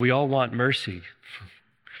We all want mercy.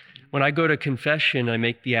 When I go to confession, I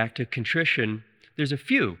make the act of contrition. There's a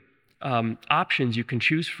few options you can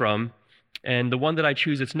choose from. And the one that I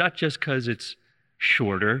choose, it's not just because it's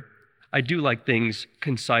shorter. I do like things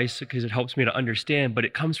concise because it helps me to understand, but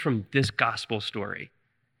it comes from this gospel story.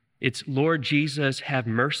 It's, Lord Jesus, have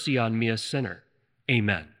mercy on me, a sinner.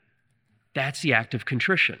 Amen. That's the act of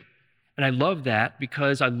contrition. And I love that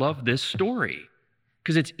because I love this story,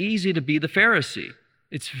 because it's easy to be the Pharisee.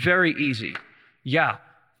 It's very easy. Yeah,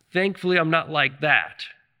 thankfully I'm not like that.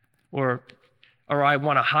 Or I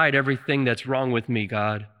want to hide everything that's wrong with me,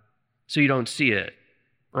 God, so you don't see it.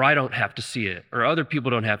 Or I don't have to see it. Or other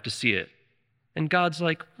people don't have to see it. And God's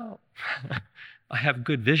like, oh, I have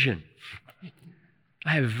good vision. I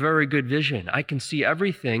have very good vision. I can see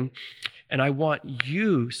everything. And I want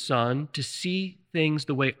you, son, to see things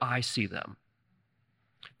the way I see them.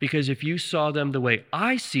 Because if you saw them the way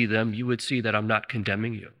I see them, you would see that I'm not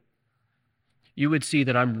condemning you. You would see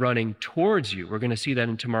that I'm running towards you. We're going to see that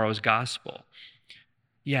in tomorrow's gospel.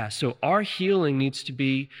 Yeah, so our healing needs to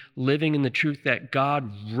be living in the truth that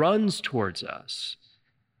God runs towards us.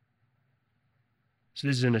 So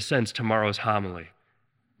this is, in a sense, tomorrow's homily.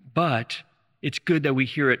 But it's good that we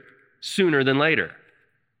hear it sooner than later.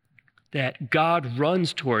 That God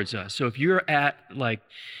runs towards us. So if you're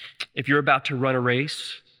about to run a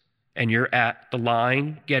race, and you're at the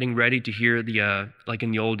line getting ready to hear the, like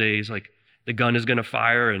in the old days, like the gun is going to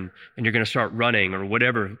fire and you're going to start running or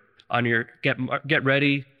whatever on your, get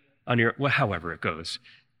ready on your, well, however it goes.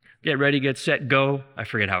 Get ready, get set, go. I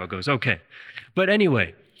forget how it goes. Okay. But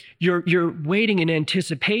anyway, you're waiting in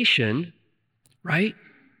anticipation, right?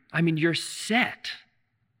 I mean, you're set.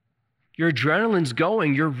 Your adrenaline's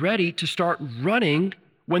going. You're ready to start running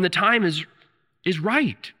when the time is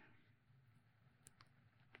right.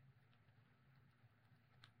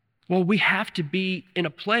 Well, we have to be in a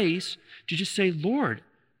place to just say, Lord,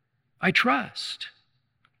 I trust.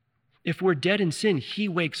 If we're dead in sin, he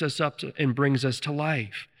wakes us up and brings us to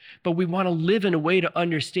life. But we want to live in a way to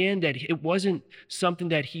understand that it wasn't something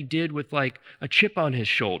that he did with like a chip on his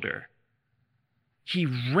shoulder. He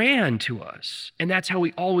ran to us, and that's how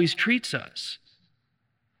he always treats us.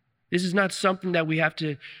 This is not something that we have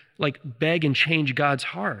to like beg and change God's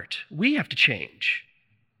heart. We have to change.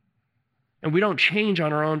 And we don't change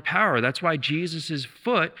on our own power. That's why Jesus'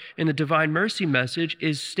 foot in the divine mercy message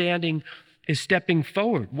is stepping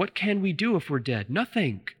forward. What can we do if we're dead?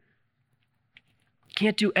 Nothing.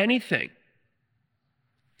 Can't do anything.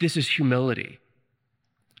 This is humility.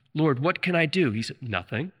 Lord, what can I do? He said,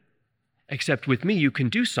 nothing. Except with me, you can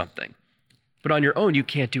do something. But on your own, you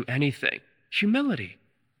can't do anything. Humility.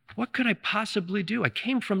 What could I possibly do? I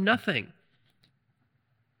came from nothing.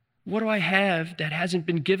 What do I have that hasn't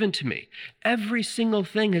been given to me? Every single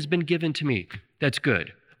thing has been given to me that's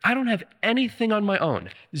good. I don't have anything on my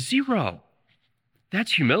own. Zero.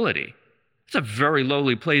 That's humility. It's a very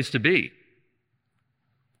lowly place to be.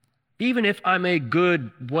 Even if I'm a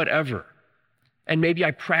good whatever, and maybe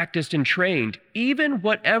I practiced and trained, even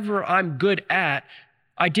whatever I'm good at,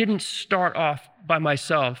 I didn't start off by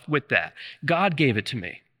myself with that. God gave it to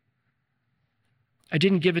me. I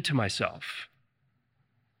didn't give it to myself.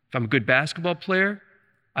 If I'm a good basketball player,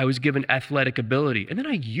 I was given athletic ability. And then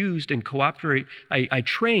I used and I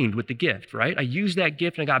trained with the gift, right? I used that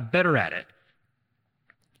gift and I got better at it.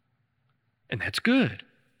 And that's good.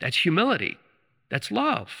 That's humility. That's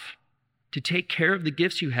love. To take care of the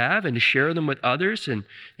gifts you have and to share them with others and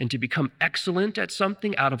to become excellent at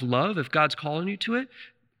something out of love if God's calling you to it.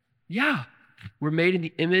 Yeah, we're made in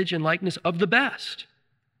the image and likeness of the best,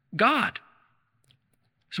 God.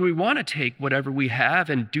 So we want to take whatever we have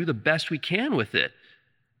and do the best we can with it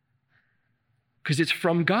because it's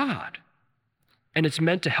from God and it's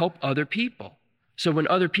meant to help other people. So when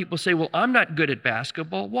other people say, well, I'm not good at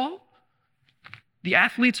basketball, well, the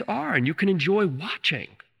athletes are, and you can enjoy watching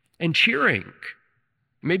and cheering,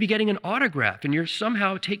 maybe getting an autograph, and you're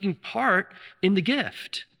somehow taking part in the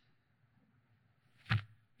gift.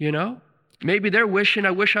 You know? Maybe they're wishing,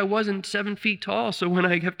 I wish I wasn't 7 feet tall, so when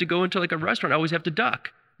I have to go into like a restaurant, I always have to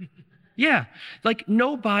duck. Yeah, like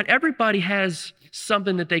everybody has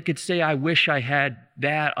something that they could say, I wish I had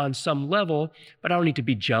that on some level, but I don't need to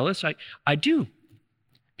be jealous. I do,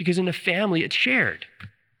 because in the family, it's shared.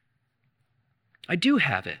 I do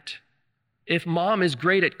have it. If mom is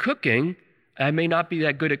great at cooking, I may not be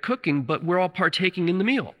that good at cooking, but we're all partaking in the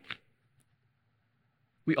meal.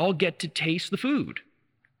 We all get to taste the food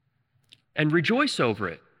and rejoice over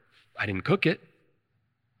it. I didn't cook it.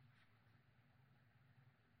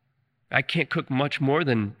 I can't cook much more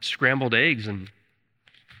than scrambled eggs, and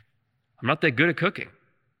I'm not that good at cooking.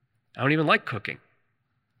 I don't even like cooking.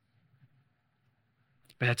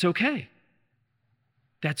 But that's okay.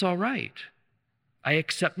 That's all right. I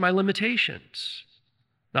accept my limitations.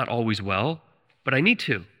 Not always well, but I need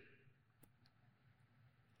to.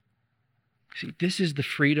 See, this is the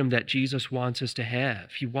freedom that Jesus wants us to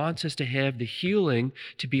have. He wants us to have the healing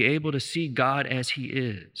to be able to see God as he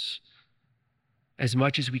is, as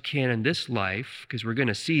much as we can in this life, because we're going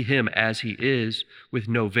to see him as he is with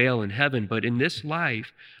no veil in heaven. But in this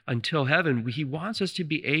life, until heaven, he wants us to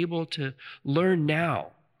be able to learn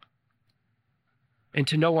now and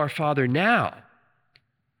to know our Father now,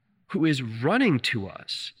 who is running to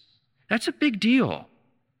us. That's a big deal.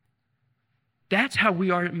 That's how we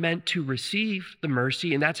are meant to receive the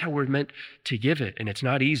mercy, and that's how we're meant to give it. And it's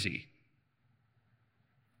not easy,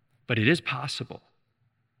 but it is possible,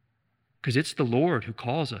 because it's the Lord who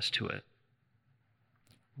calls us to it.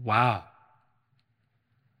 Wow.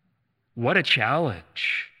 What a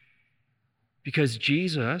challenge. Because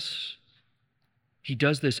Jesus, he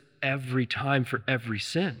does this every time for every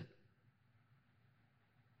sin.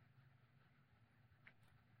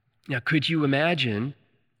 Now, could you imagine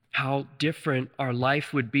how different our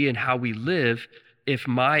life would be and how we live if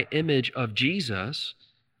my image of Jesus,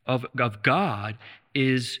 of God,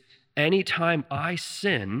 is anytime I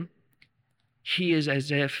sin, he is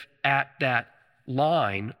as if at that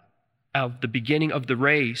line of the beginning of the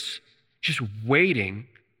race, just waiting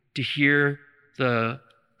to hear the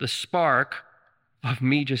spark of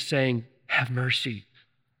me just saying, have mercy.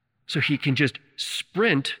 So he can just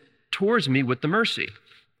sprint towards me with the mercy.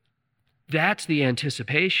 That's the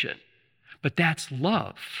anticipation. But that's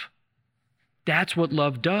love. That's what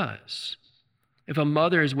love does. If a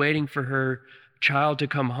mother is waiting for her child to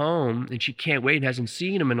come home and she can't wait and hasn't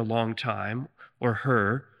seen him in a long time, or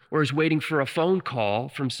her, or is waiting for a phone call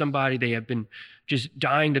from somebody they have been just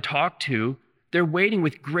dying to talk to, they're waiting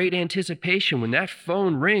with great anticipation. When that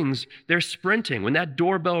phone rings, they're sprinting. When that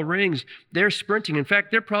doorbell rings, they're sprinting. In fact,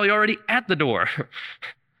 they're probably already at the door.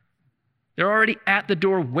 They're already at the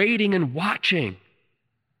door waiting and watching.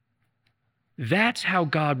 That's how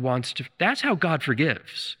God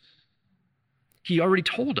forgives. He already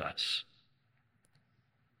told us.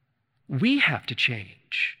 We have to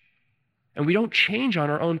change. And we don't change on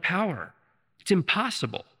our own power. It's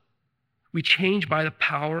impossible. We change by the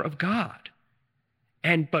power of God.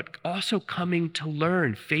 But also coming to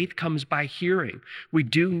learn. Faith comes by hearing. We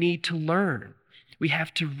do need to learn. We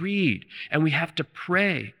have to read and we have to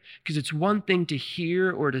pray, because it's one thing to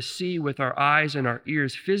hear or to see with our eyes and our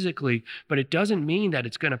ears physically, but it doesn't mean that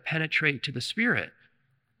it's going to penetrate to the spirit.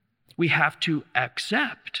 We have to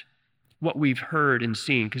accept what we've heard and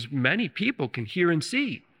seen, because many people can hear and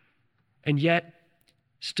see and yet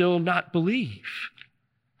still not believe.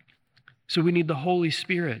 So we need the Holy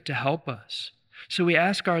Spirit to help us. So we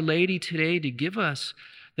ask Our Lady today to give us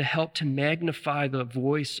the help to magnify the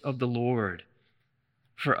voice of the Lord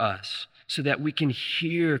for us, so that we can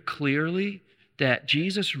hear clearly that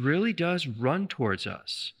Jesus really does run towards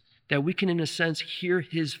us, that we can, in a sense, hear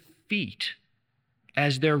his feet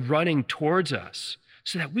as they're running towards us,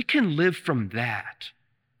 so that we can live from that,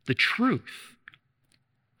 the truth.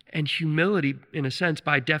 And humility, in a sense,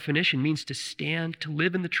 by definition, means to stand, to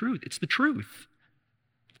live in the truth. It's the truth.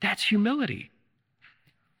 That's humility.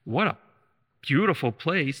 What a beautiful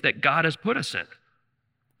place that God has put us in.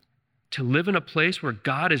 To live in a place where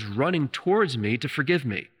God is running towards me to forgive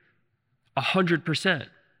me, 100%.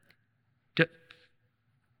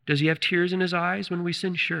 Does he have tears in his eyes when we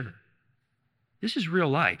sin? Sure. This is real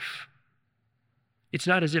life. It's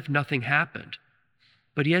not as if nothing happened,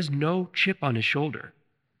 but he has no chip on his shoulder.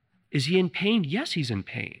 Is he in pain? Yes, he's in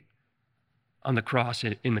pain. On the cross,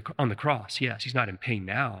 on the cross, yes, he's not in pain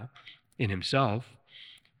now in himself,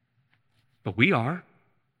 but we are.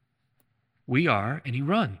 We are, and he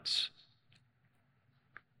runs.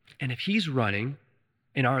 And if he's running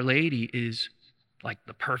and Our Lady is like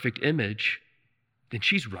the perfect image, then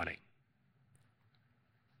she's running.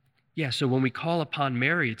 Yeah, so when we call upon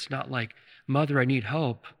Mary, it's not like, Mother, I need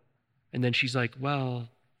help. And then she's like, well,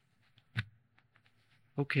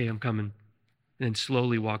 okay, I'm coming. And then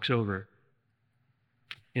slowly walks over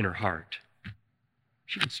in her heart.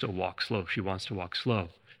 She can still walk slow if she wants to walk slow.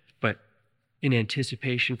 But in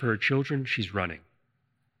anticipation for her children, she's running.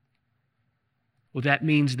 Well, that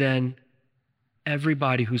means then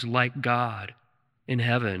everybody who's like God in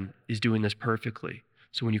heaven is doing this perfectly.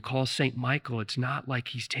 So when you call St. Michael, it's not like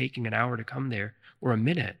he's taking an hour to come there or a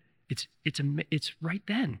minute. It's right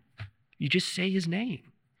then. You just say his name.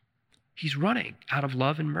 He's running out of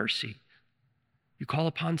love and mercy. You call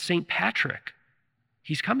upon St. Patrick.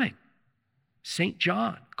 He's coming. St.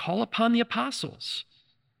 John. Call upon the apostles.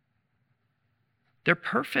 They're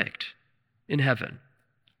perfect in heaven.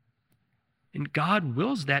 And God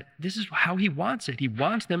wills that. This is how he wants it. He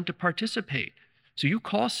wants them to participate. So you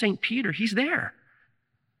call St. Peter, he's there.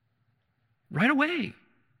 Right away.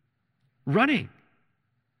 Running.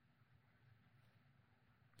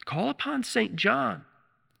 Call upon St. John.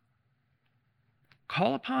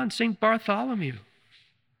 Call upon St. Bartholomew.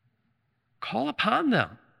 Call upon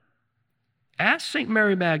them. Ask St.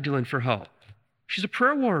 Mary Magdalene for help. She's a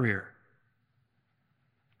prayer warrior.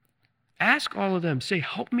 Ask all of them. Say,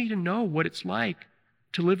 help me to know what it's like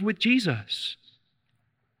to live with Jesus.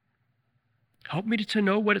 Help me to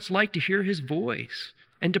know what it's like to hear his voice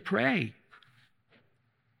and to pray.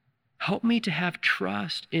 Help me to have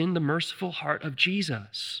trust in the merciful heart of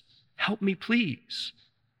Jesus. Help me, please.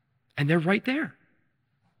 And they're right there.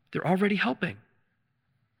 They're already helping.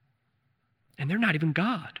 And they're not even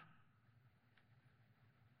God.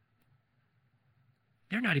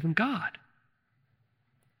 They're not even God.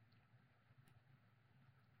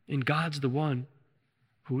 And God's the one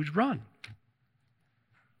who would run.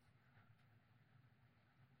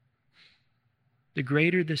 The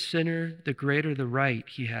greater the sinner, the greater the right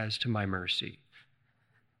he has to my mercy.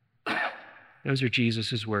 Those are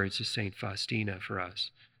Jesus' words to St. Faustina for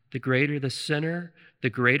us. The greater the sinner, the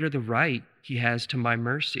greater the right he has to my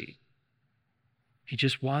mercy. He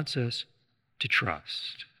just wants us to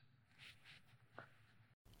trust.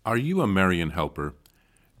 Are you a Marian helper?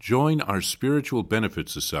 Join our Spiritual Benefit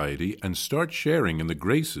Society and start sharing in the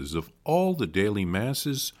graces of all the daily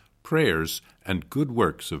masses, prayers, and good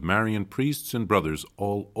works of Marian priests and brothers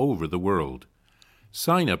all over the world.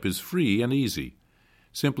 Sign up is free and easy.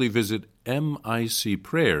 Simply visit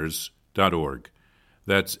micprayers.org.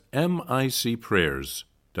 That's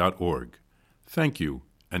micprayers.org. Thank you,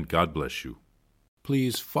 and God bless you.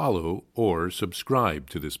 Please follow or subscribe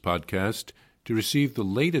to this podcast to receive the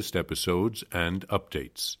latest episodes and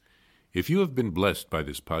updates. If you have been blessed by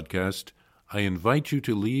this podcast, I invite you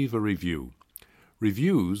to leave a review.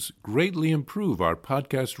 Reviews greatly improve our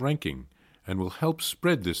podcast ranking and will help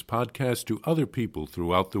spread this podcast to other people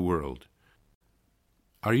throughout the world.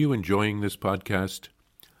 Are you enjoying this podcast?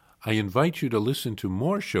 I invite you to listen to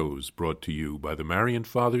more shows brought to you by the Marian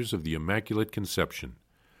Fathers of the Immaculate Conception.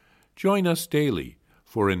 Join us daily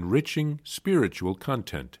for enriching spiritual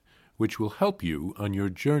content, which will help you on your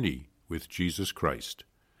journey with Jesus Christ.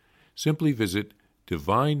 Simply visit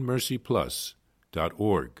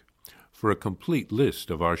DivineMercyPlus.org for a complete list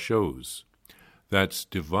of our shows. That's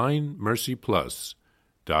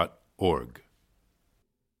DivineMercyPlus.org.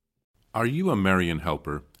 Are you a Marian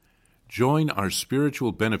helper? Join our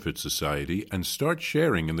Spiritual Benefit Society and start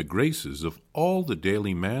sharing in the graces of all the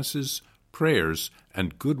daily masses, prayers,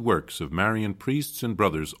 and good works of Marian priests and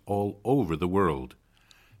brothers all over the world.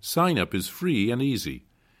 Sign up is free and easy.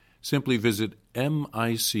 Simply visit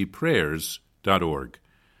micprayers.org.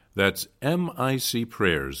 That's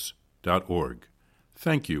micprayers.org.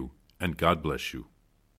 Thank you, and God bless you.